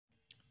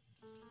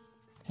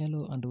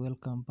Hello and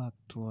welcome back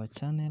to our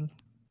channel.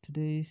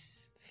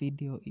 Today's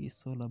video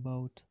is all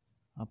about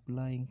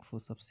applying for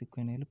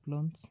subsequent HELB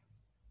loans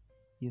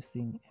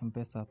using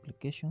Mpesa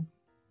application,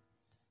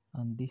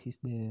 and this is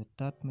the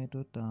third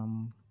method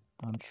I'm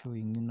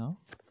showing you now.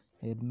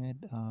 I had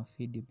made a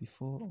video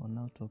before on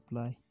how to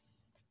apply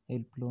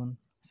HELB loan,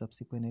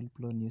 subsequent HELB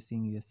loan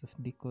using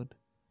USSD code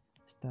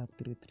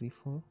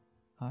 *334#.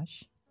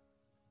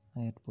 I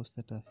had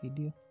posted a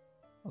video.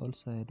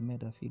 Also, I had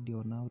made a video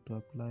on how to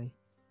apply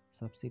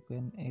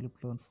subsequent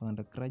HELB loan for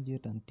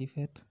undergraduate and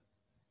TVET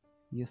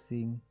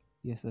using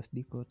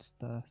USSD code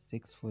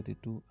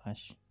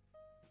 *642#.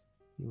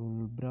 You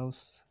will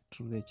browse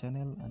through the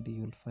channel and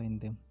you will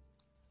find them.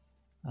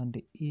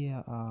 And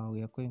here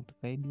we are going to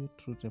guide you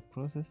through the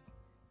process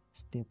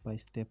step by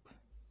step.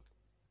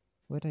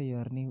 Whether you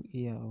are new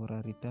here or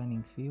a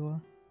returning viewer,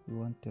 we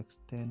want to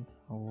extend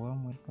a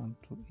warm welcome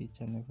to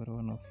each and every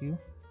one of you.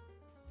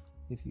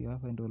 If you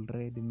haven't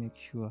already, make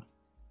sure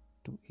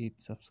to hit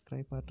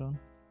subscribe button,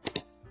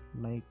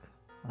 like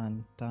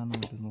and turn on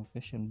the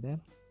notification bell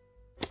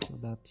so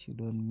that you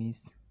don't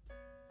miss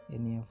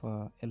any of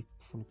our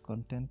helpful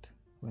content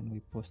when we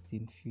post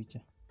in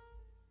future.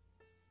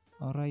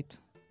 Alright,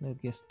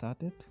 let's get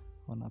started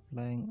on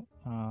applying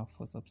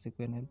for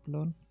subsequent HELB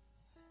loan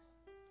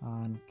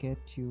and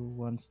get you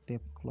one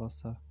step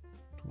closer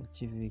to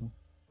achieving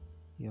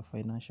your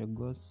financial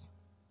goals.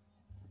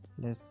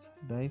 Let's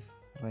dive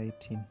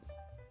right in.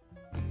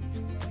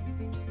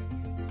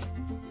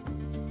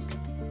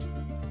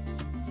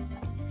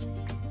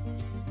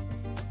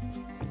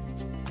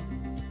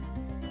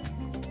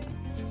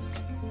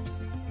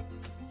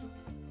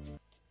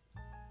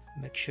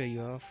 Make sure you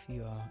have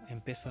your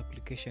Mpesa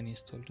application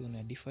installed on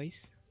a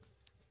device.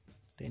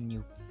 Then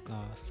you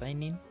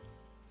sign in,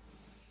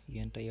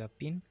 you enter your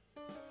PIN,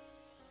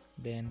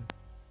 then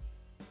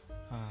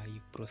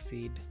you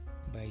proceed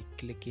by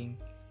clicking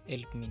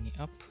HELB Mini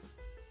app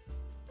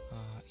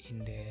in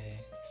the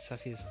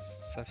service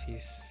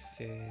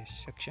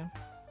section.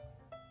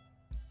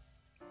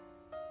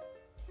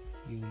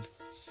 You will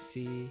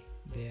see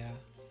their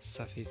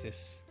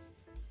services.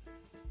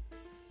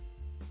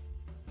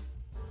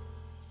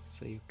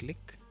 So you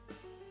click,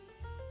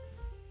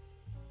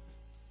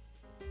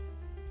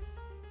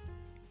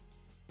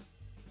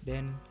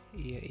 then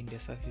here in the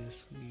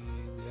service we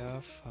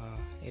have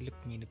HELB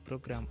Mini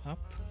program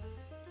app.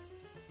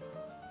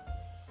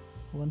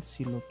 Once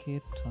you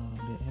locate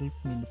the HELB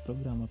Mini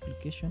program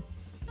application,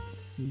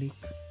 click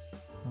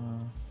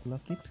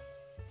it.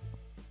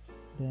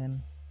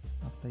 Then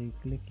after you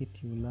click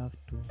it, you will have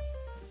to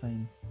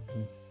sign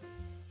in.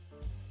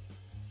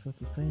 So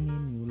to sign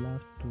in, you will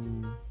have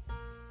to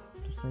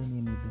sign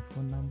in with the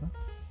phone number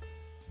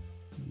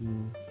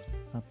you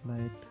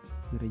applied,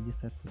 you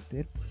registered with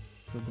HELB,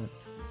 so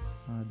that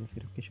the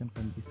verification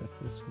can be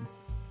successful.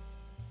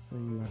 So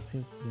you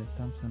accept the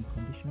terms and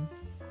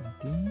conditions,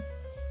 continue,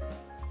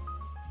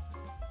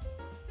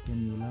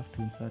 then you will have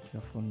to insert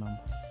your phone number,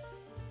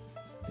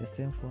 the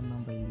same phone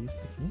number you used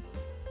to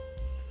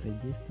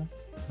register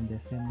and the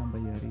same number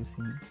you are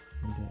using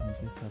in the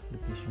Mpesa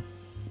application.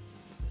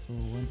 So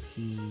once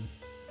you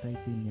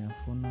type in your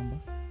phone number,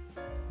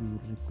 you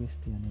will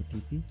request an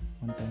OTP,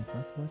 one-time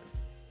password,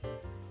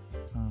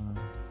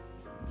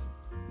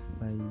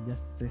 by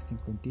just pressing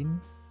continue.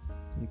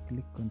 You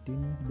click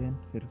continue, then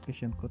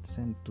verification code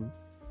sent to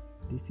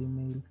this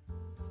email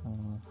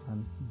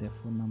and the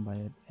phone number I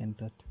had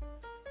entered.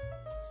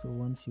 So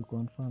once you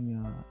confirm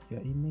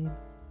your email,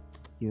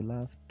 you'll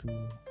have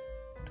to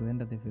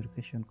enter the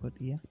verification code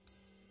here.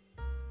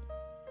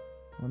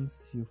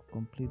 Once you've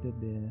completed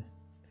the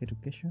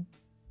verification,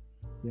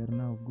 you are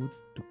now good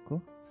to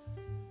go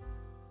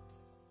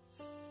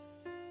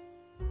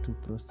to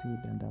proceed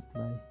and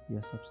apply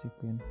your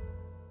subsequent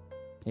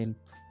HELB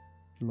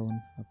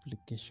loan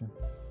application.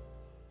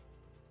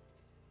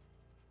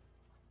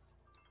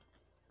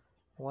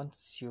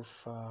 Once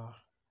you've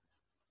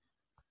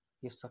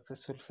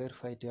successfully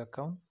verified your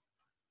account,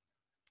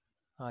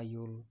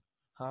 you'll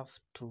have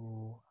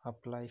to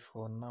apply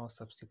for now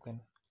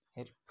subsequent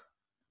HELB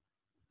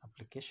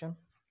application.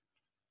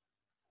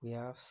 We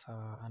have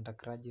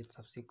undergraduate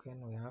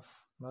subsequent, we have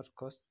North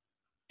Coast,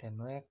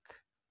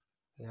 Tenwek,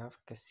 we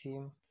have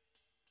Kasim,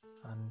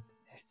 and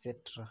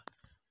etc.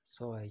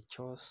 So I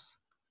chose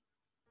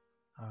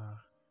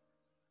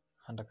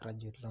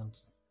undergraduate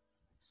loans.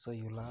 So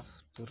you'll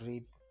have to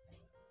read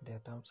the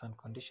terms and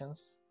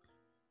conditions,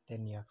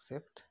 then you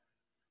accept.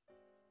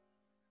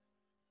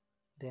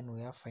 Then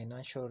we have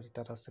financial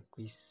literacy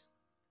quiz.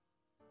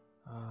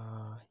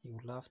 You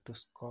will have to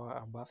score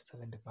above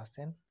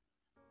 70%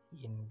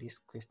 in these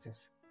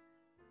quizzes.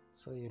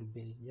 So you'll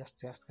be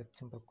just asked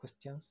simple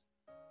questions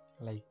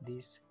like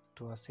this.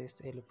 To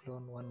assess HELB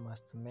loan, one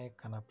must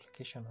make an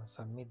application and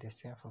submit the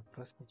same for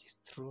process, which is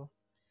true.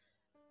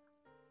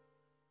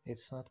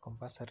 It's not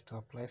compulsory to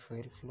apply for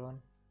HELB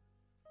loan.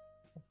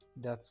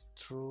 That's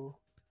true.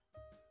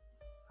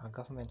 A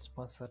government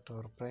sponsored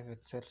or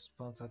private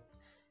self-sponsored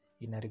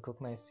in a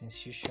recognized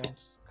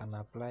institutions can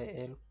apply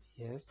HELB.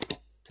 Yes,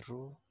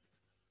 true.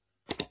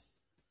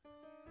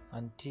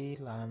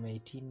 Until I am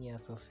 18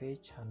 years of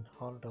age and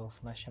holder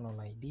of national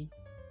ID,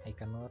 I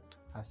cannot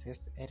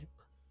access HELB.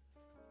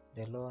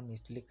 The loan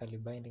is legally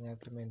binding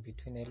agreement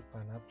between HELB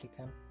and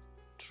applicant.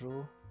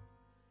 True.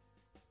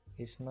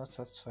 It's not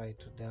satisfied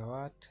to the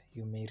award,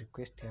 you may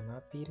request an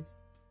appeal,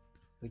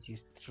 which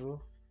is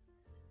true.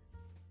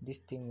 This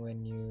thing,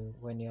 when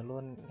you're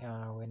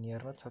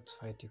not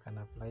satisfied, you can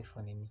apply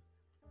for any.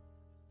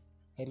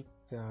 HELB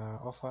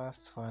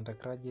offers for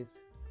undergraduates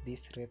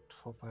this rate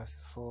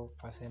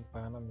 4% per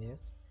annum.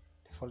 Yes.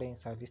 The following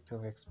is a list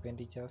of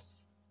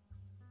expenditures.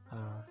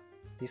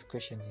 This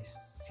question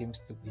seems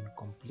to be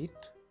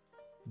incomplete,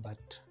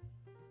 but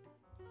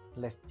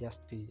let's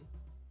just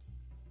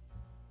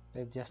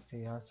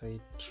answer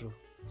it true.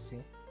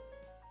 See,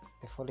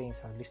 the following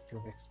is a list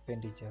of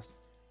expenditures,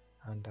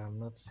 and I'm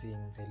not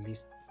seeing the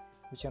list.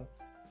 Which one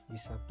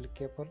is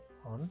applicable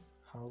on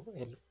how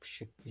HELB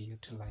should be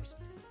utilized?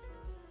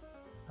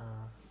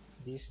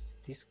 This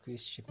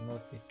quiz should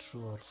not be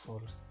true or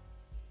false.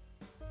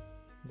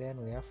 Then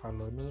we have a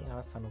loanee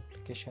has an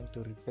obligation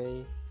to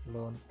repay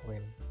loan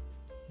when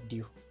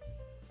due.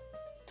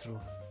 True.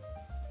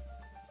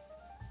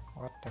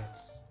 What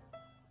else?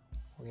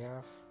 We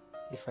have,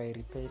 if I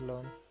repay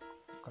loan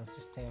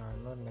consistent or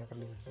not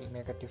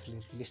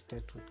negatively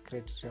listed with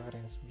credit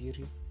reference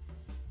bureau.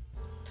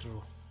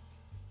 True.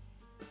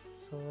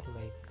 So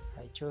like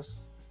I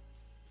chose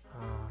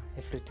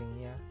everything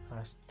here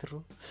as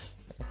true.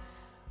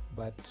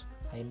 But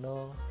I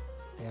know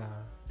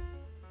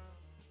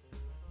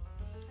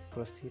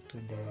proceed to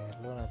the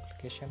loan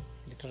application.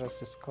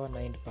 Literacy score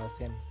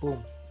 90%.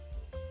 Boom.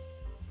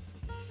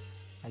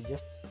 I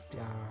just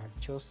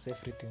chose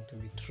everything to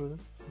be true,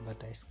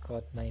 but I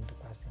scored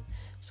 90%.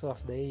 So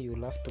after that,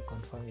 you'll have to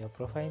confirm your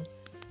profile,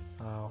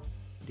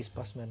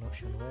 disbursement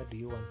option. Where do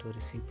you want to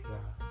receive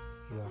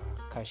your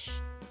cash,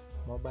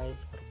 mobile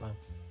or bank?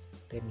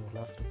 Then you'll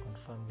have to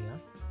confirm your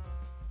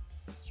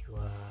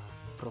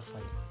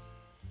profile.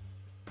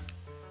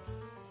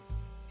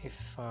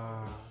 If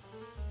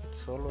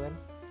it's all well,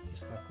 you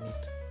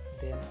submit.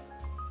 Then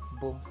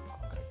boom,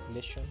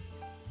 congratulations,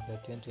 your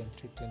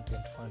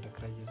 2023-2024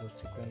 undergraduate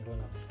subsequent loan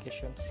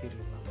application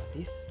serial number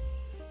this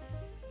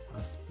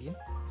has been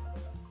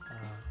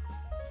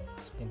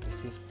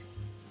received.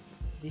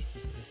 This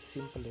is the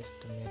simplest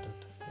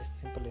method, the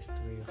simplest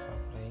way of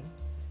applying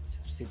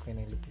subsequent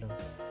HELB loan.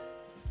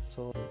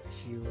 So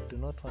if you do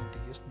not want to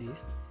use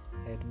this,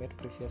 I had made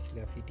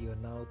previously a video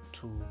now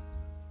to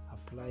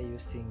apply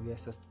using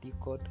USSD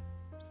code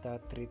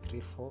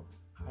 *334#,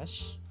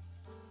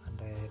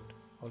 and I had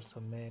also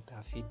made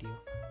a video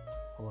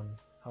on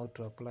how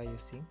to apply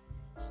using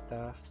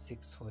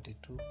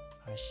 *642#.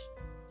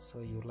 So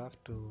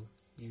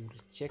you'll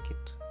check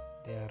it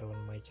there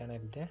on my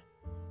channel there.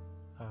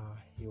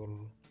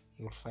 You'll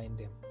find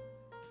them.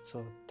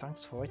 So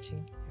thanks for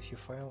watching.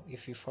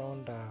 If you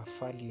found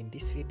value in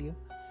this video,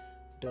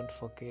 don't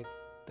forget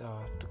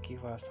to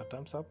give us a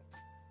thumbs up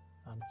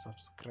and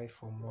subscribe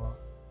for more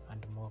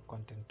and more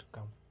content to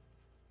come.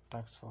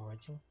 Thanks for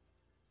watching.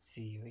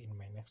 See you in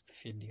my next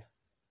video.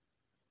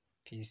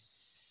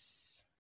 Peace.